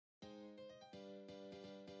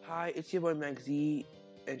Hi, it's your boy N.V.Z,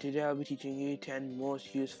 and today I'll be teaching you 10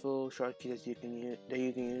 most useful shortcuts that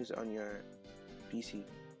you can use on your PC.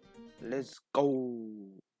 Let's go!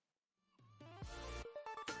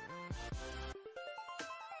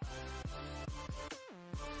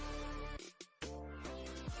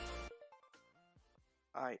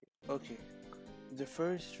 Alright, okay. The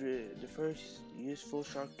first useful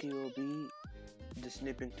shortcut will be the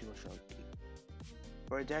snipping tool shortcut.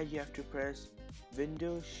 For that, you have to press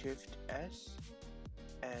Windows Shift S,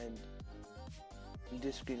 and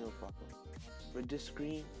this screen will pop up. With this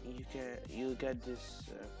screen, you'll get this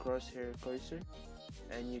crosshair cursor,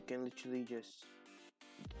 and you can literally just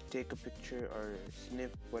take a picture or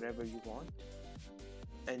snip whatever you want,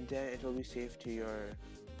 and then it will be saved to your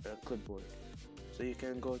clipboard. So you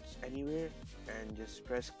can go anywhere and just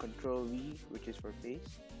press Ctrl V, which is for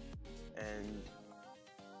paste, and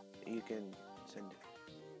you can send it.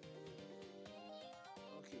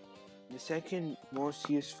 Okay. The second most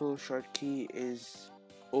useful shortcut is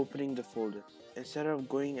opening the folder. Instead of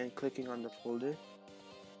going and clicking on the folder,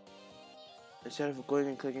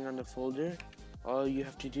 all you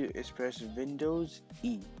have to do is press Windows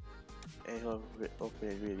E, and it'll open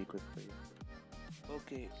it really quick for you.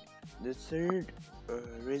 Okay, the third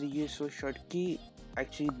really useful shortcut,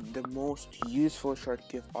 actually the most useful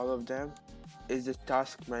shortcut of all of them, is the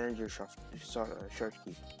Task Manager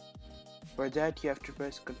shortcut. For that, you have to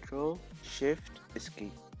press Ctrl, Shift,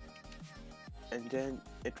 Escape, and then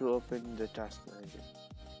it will open the Task Manager.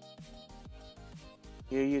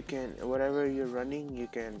 Here you can, whatever you're running, you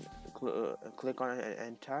can click on an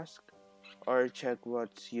end task, or check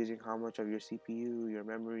what's using how much of your CPU, your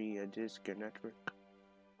memory, your disk, your network.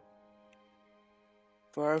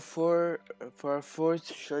 For our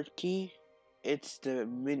fourth shortcut, it's the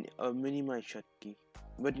minimize shortcut.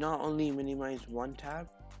 But not only minimize one tab,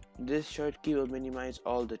 this shortcut will minimize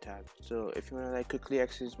all the tabs. So if you want to quickly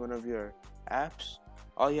access one of your apps,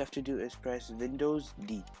 all you have to do is press Windows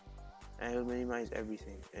D, and it will minimize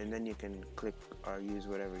everything, and then you can click or use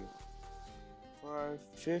whatever you want. For our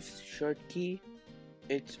fifth shortcut,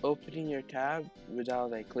 it's opening your tab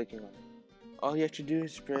without clicking on it. All you have to do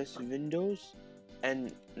is press Windows,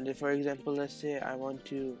 and for example, let's say I want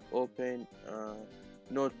to open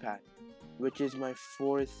Notepad, which is my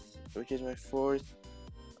fourth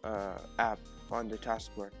app on the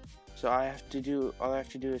taskbar. So all I have to do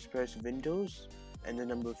is press Windows and the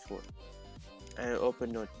number 4, and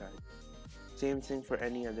open Notepad. Same thing for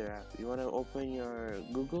any other app. You want to open your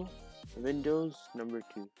Google, Windows number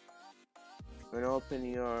 2. You want to open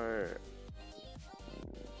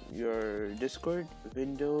your Discord,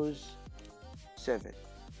 Windows 7.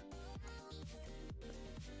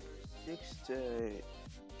 Sixth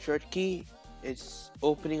shortcut is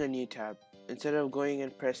opening a new tab. Instead of going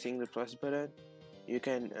and pressing the plus button,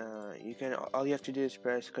 all you have to do is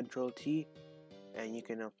press Ctrl T, and you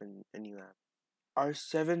can open a new app. Our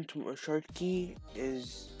seventh shortcut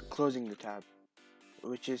is closing the tab,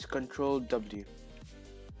 which is Ctrl W.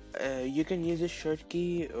 You can use this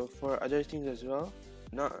shortcut for other things as well.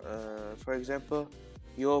 For example,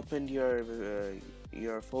 you opened your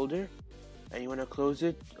folder and you want to close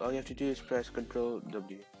it. All you have to do is press Ctrl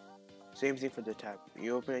W. Same thing for the tab.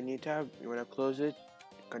 You open a new tab, you want to close it,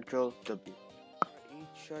 Ctrl W.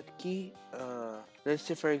 Each shortcut, let's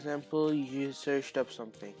say for example you searched up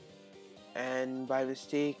something, and by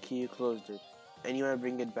mistake you closed it, and you want to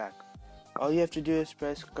bring it back. All you have to do is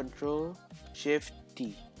press Ctrl Shift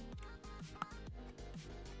T.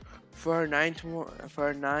 For our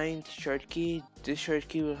ninth shortcut, this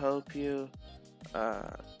shortcut will help you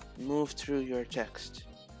move through your text.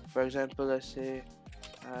 For example, let's say,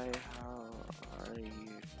 "Hi, how are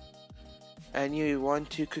you?" and you want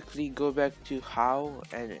to quickly go back to "how"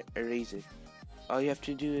 and erase it. All you have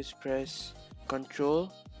to do is press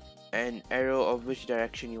Ctrl and arrow of which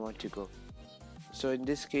direction you want to go. So in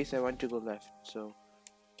this case, I want to go left, so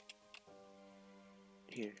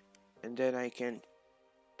here, and then I can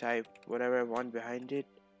type whatever I want behind it,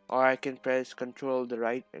 or I can press Ctrl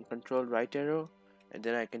right arrow, and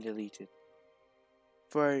then I can delete it.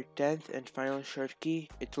 For our 10th and final shortcut,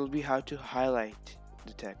 it will be how to highlight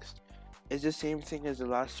the text. It's the same thing as the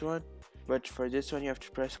last one, but for this one you have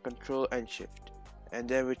to press Ctrl and Shift, and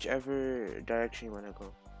then whichever direction you want to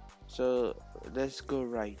go. So let's go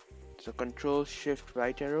right. So Ctrl Shift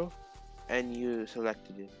right arrow, and you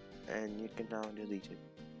selected it, and you can now delete it.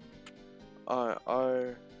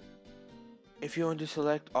 Or if you want to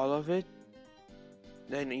select all of it,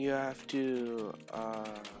 then you have to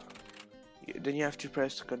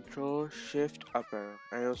press Ctrl Shift up arrow,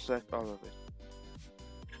 and it'll select all of it.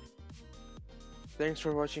 Thanks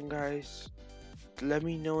for watching, guys. let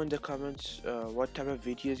me know in the comments what type of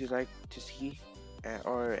videos you like to see,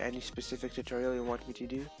 or any specific tutorial you want me to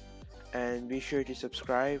do. And be sure to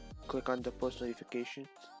subscribe, click on the post notifications,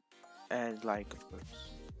 and like, of course.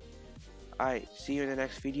 Alright, see you in the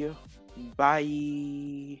next video.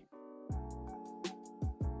 Bye.